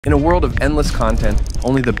In a world of endless content,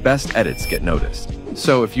 only the best edits get noticed.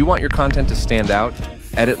 So if you want your content to stand out,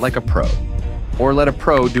 edit like a pro. Or let a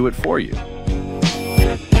pro do it for you.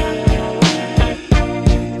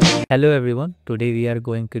 Hello everyone, today we are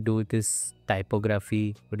going to do this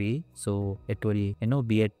typography reel. So it will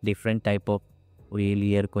be a different type of reel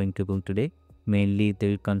we are going to do today. Mainly they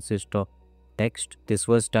will consist of text. This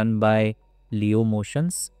was done by Leo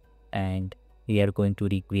Motions and we are going to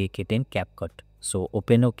recreate it in CapCut. So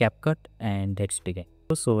open your CapCut and let's begin.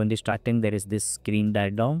 So when starting there is this screen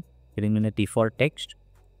diagram giving in a default text,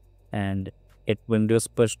 and it Windows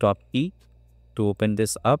push top key to open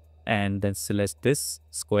this up and then select this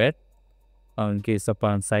square in case of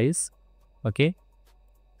font size, okay,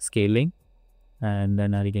 scaling, and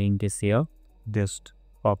then again this here, just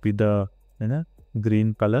copy the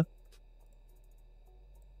green color.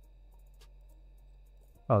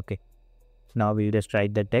 Okay, now we just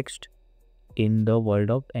write the text in the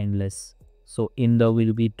world of endless. So in the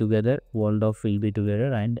will be together, world of will be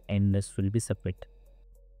together, and endless will be separate.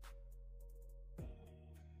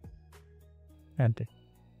 And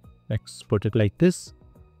next put it like this.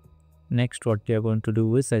 Next what we are going to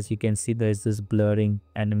do is, as you can see, there is this blurring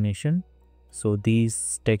animation. So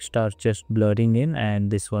these text are just blurring in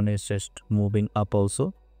and this one is just moving up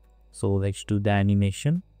also. So let's do the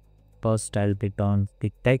animation. First I'll pick on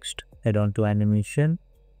the text, head on to animation,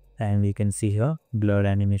 and we can see here blur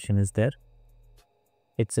animation is there.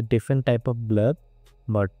 It's a different type of blur,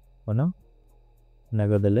 but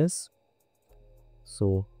nevertheless.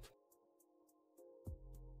 So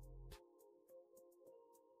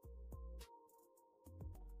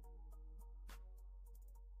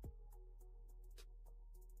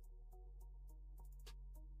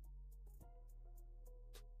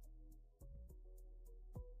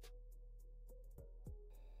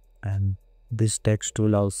and this text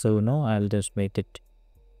will also, I'll just make it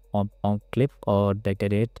on clip or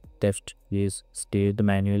decorate. Text is steered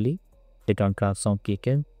manually. Click on transform key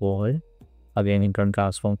again, wall. Again in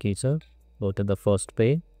transform key, sir. Go to the first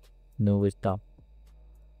page, move it down.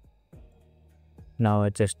 Now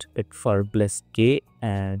adjust it for bless K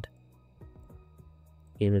and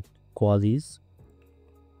give it qualities.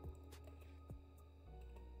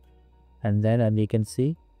 And then as we can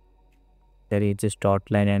see, there is this dot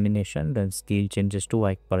line animation, then scale changes to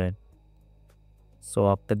white parent. So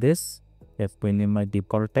after this, if we name my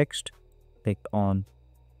default text, click on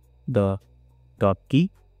the top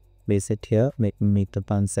key, place it here, make the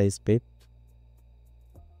font size big.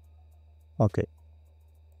 Okay,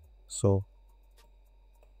 so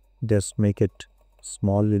just make it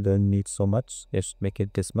small, you don't need so much, just make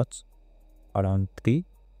it this much, around 3.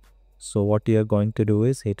 So what we are going to do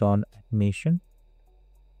is hit on animation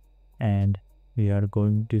and we are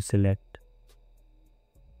going to select,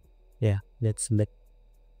 let's select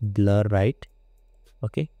blur right.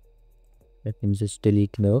 Okay, let me just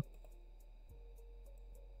delete now.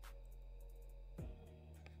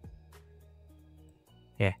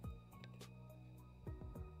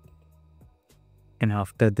 And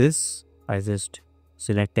after this I just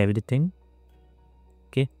select everything.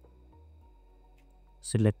 Okay,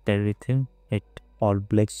 select everything, hit Alt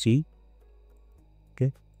black C.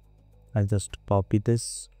 Okay, I just copy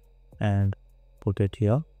this and put it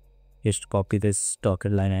here. Just copy this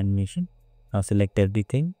dotted line animation. Now select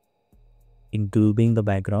everything including the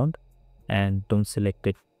background and don't select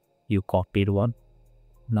it, you copied one.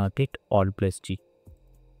 Now hit Alt plus G.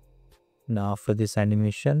 Now for this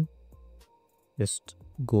animation, just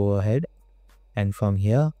go ahead and from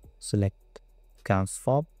here select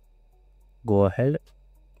transform, go ahead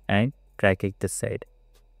and drag it this side.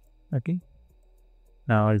 Okay,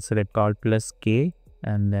 now I'll select Alt plus K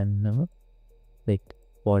and then wait,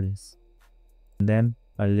 what is, and then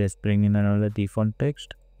I'll just bring in another default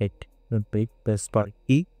text, hit the big plus part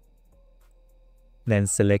key, then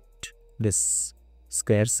select this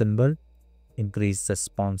square symbol, increase the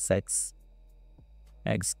font size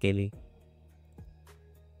X scaling.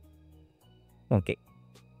 Okay,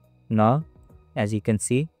 now as you can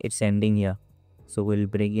see it's ending here, so we'll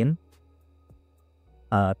bring in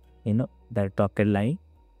that dotted line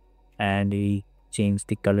and we change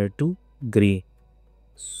the color to gray.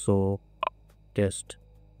 So just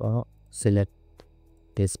select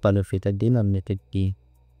this color fit again, unlimited key,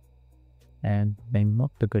 and then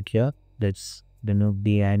not to cut here. Let's remove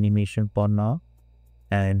the animation for now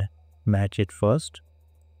and match it first.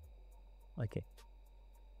 Okay,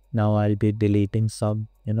 now I'll be deleting some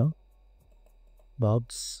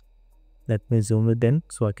box. Let me zoom it in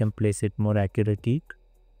so I can place it more accurately.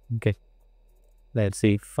 Okay, let's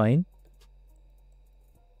see, fine.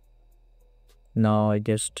 Now I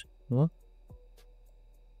just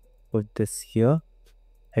put this here,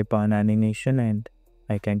 type on animation, and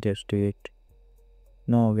I can just do it.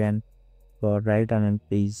 No, again, go right and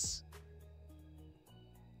please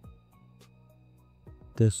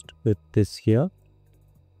just with this here.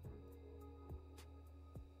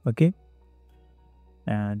 Okay,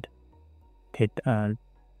 and hit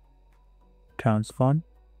transform,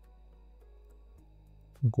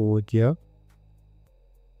 go here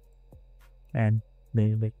and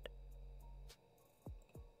move it.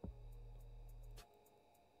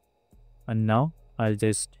 And now I'll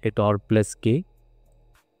just hit Alt plus K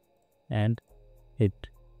and hit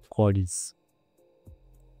chords.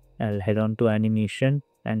 I'll head on to animation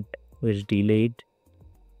and which delayed,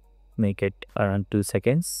 make it around 2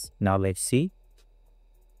 seconds. Now let's see.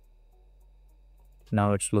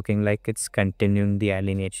 Now it's looking like it's continuing the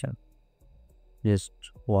animation. Just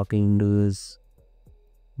walking into this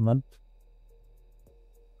one.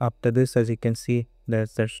 After this, as you can see,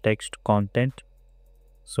 there's this text content.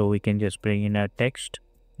 So we can just bring in our text,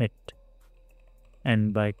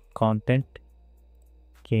 and by content,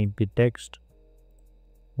 change the text,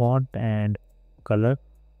 font and color.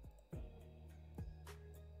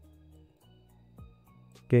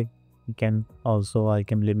 Okay, you can also, I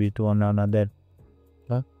can leave it on another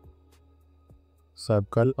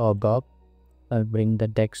circle or box. I'll bring the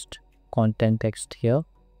text, content text here.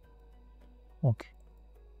 Okay.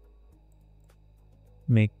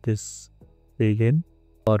 Make this begin,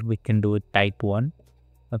 or we can do it type 1.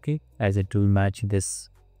 Okay, as it will match this.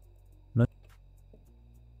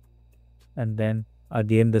 And then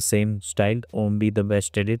again the same style, only the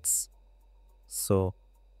best edits. So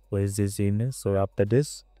where is this image? So after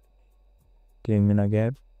this, came in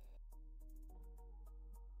again.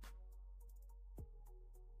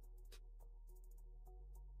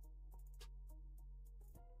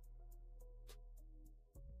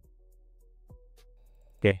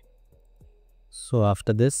 Okay. So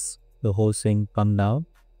after this, the whole thing come down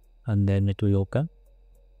and then it will open.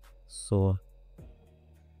 So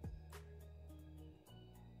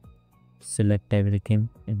select everything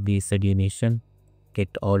in this animation, get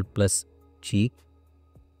Alt plus G.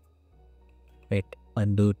 Wait,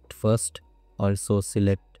 undo it first. Also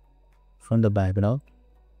select from the background.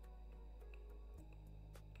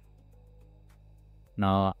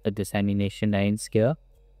 Now at this animation ends here,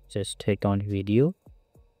 just hit on video,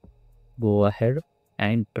 go ahead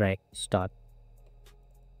and drag start.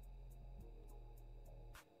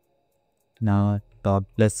 Now Alt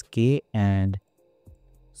plus K and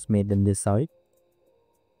smooth in this side.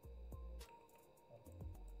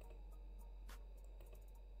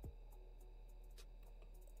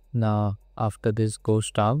 Now after this goes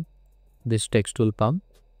down, this text will come.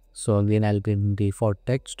 So again I'll bring default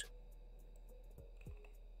text.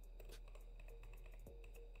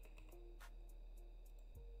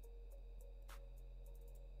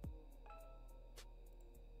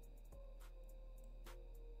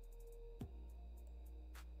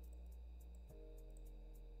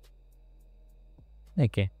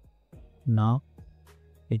 Okay, now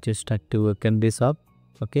I just start to open this up.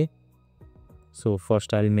 Okay, so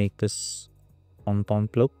first I'll make this compound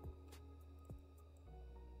look,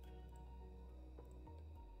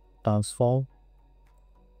 transform,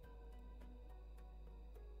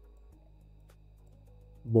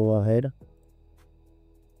 go ahead,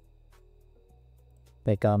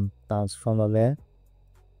 become transform aware,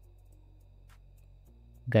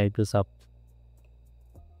 guide this up.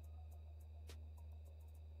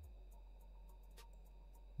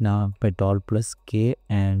 Now put Alt plus K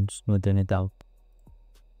and smoothen it out.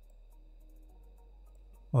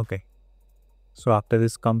 Okay, so after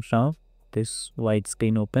this comes down, this white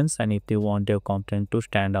screen opens, and if you want your content to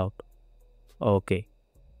stand out. Okay,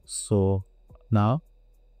 so now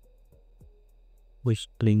we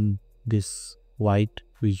bring this white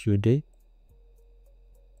visual day.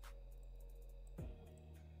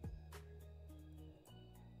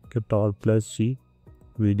 Keep Alt plus G,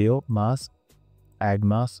 video, mask, add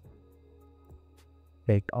mask,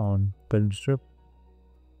 click on film strip,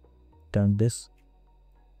 turn this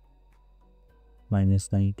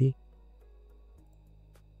 -90,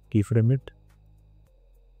 keyframe it.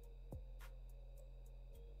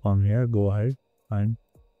 From here, go ahead and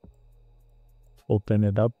open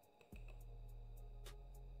it up.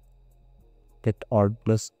 Get Alt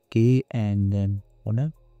plus K and then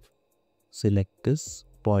wanna select this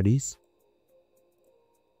bodies.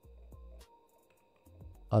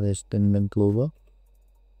 Arrest and then clover.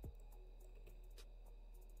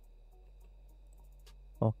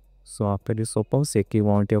 Oh, so after this open, say you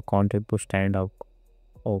want your content to stand out.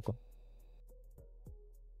 Okay.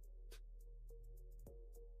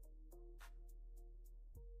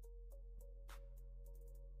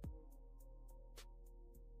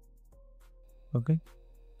 Okay,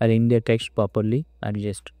 align the text properly. I'm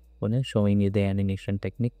just showing you the animation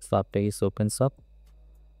technique. So after this opens up,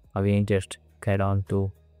 again just get on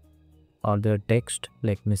to other text.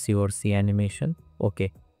 Let me see what's the animation.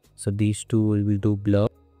 Okay, so these two will do blur.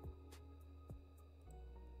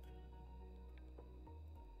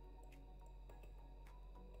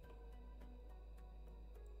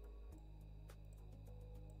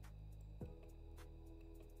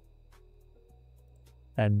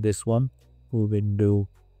 And this one we will do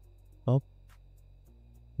up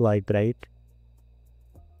light right,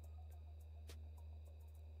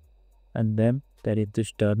 and then there is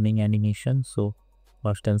this turning animation. So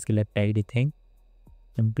first I'll select everything,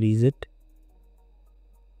 increase it,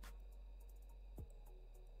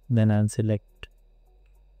 then I'll select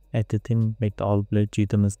everything with all blade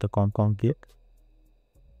GTM is the compound here.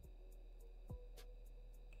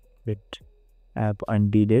 With app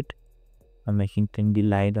undid it, I'm making 10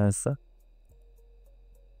 light as a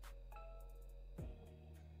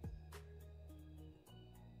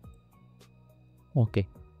okay.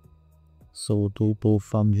 So to go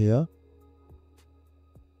from here,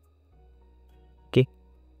 okay,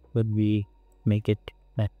 when we make it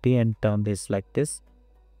happy and turn this like this,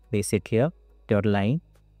 place it here, your line,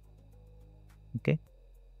 okay,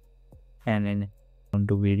 and then on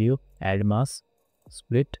to video, add mask,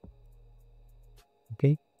 split,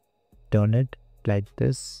 okay, turn it like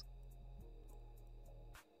this,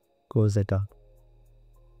 close it up,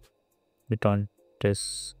 return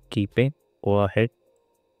this keeping overhead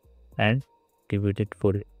and give it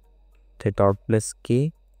for theta plus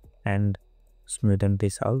K and smoothen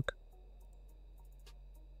this out.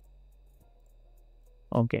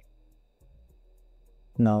 Okay,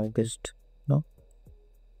 now just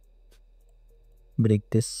break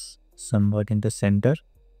this somewhat in the center.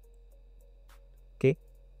 Okay,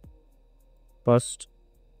 first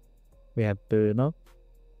we have to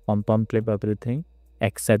pump clip everything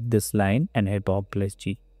except this line and hit Alt plus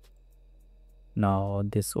G. Now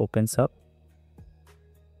this opens up.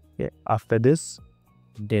 Okay, after this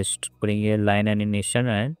just bring a line animation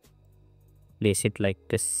and place it like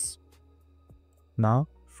this. Now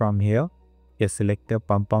from here you select the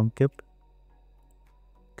pump clip,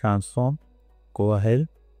 transform, go ahead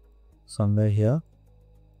somewhere here.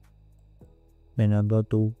 Remember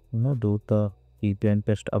to do the copy and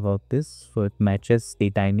paste about this so it matches the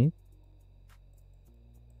timing.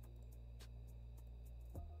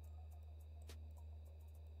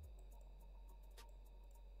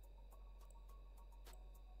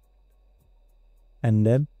 And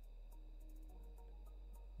then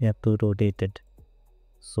you have to rotate it.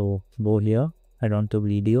 So go here, head on to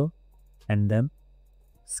video, and then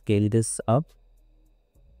scale this up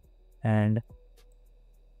and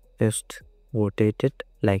just rotate it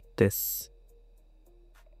like this.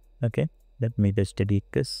 Okay, let me just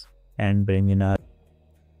delete this and bring in our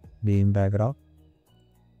beam background.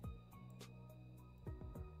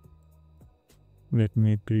 Let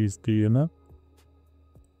me increase the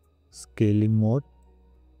scaling mode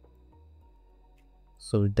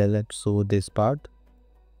so it doesn't show this part.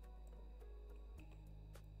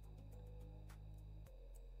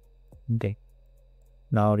 Okay,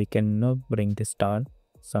 now we can bring this down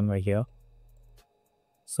somewhere here,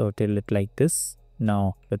 so till it like this.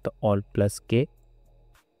 Now with the Alt plus K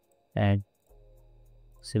and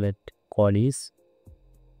select qualities.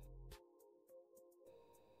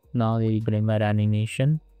 Now we bring our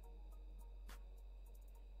animation.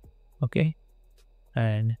 Okay,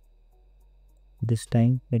 and this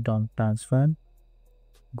time we don't transform,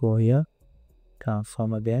 go here,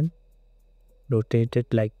 transform again, rotate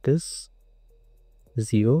it like this,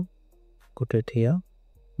 0, put it here,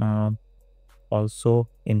 also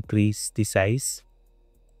increase the size.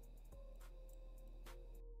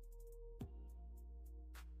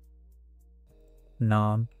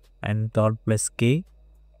 Now and Alt plus K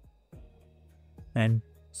and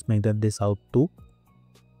smother this out too.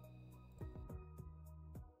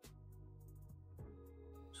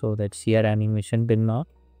 So that's here animation bin now.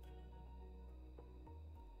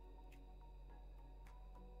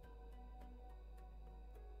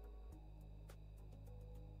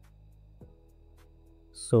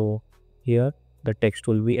 So here the text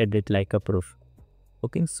will be edited like a proof.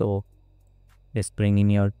 Okay, so just bring in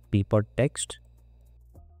your teapot text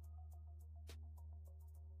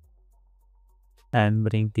and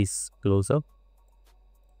bring this closer.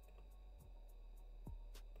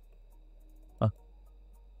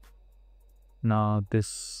 Now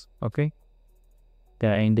this, okay, the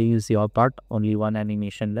ending is your part, only one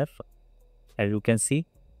animation left. As you can see,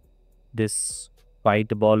 this white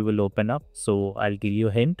ball will open up, so I'll give you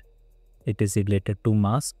a hint. It is related to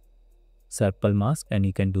mask. circle mask, and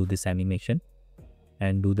you can do this animation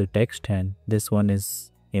and do the text. And this one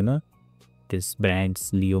is, you know, this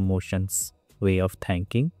brand's Leo Motions way of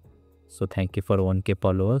thanking. So thank you for 1K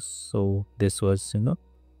followers. So this was, you know,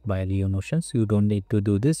 by Leo Motions. You don't need to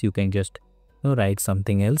do this. You can just, you know, write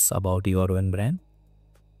something else about your own brand.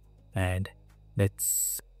 And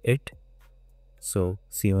that's it. So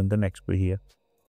see you in the next video.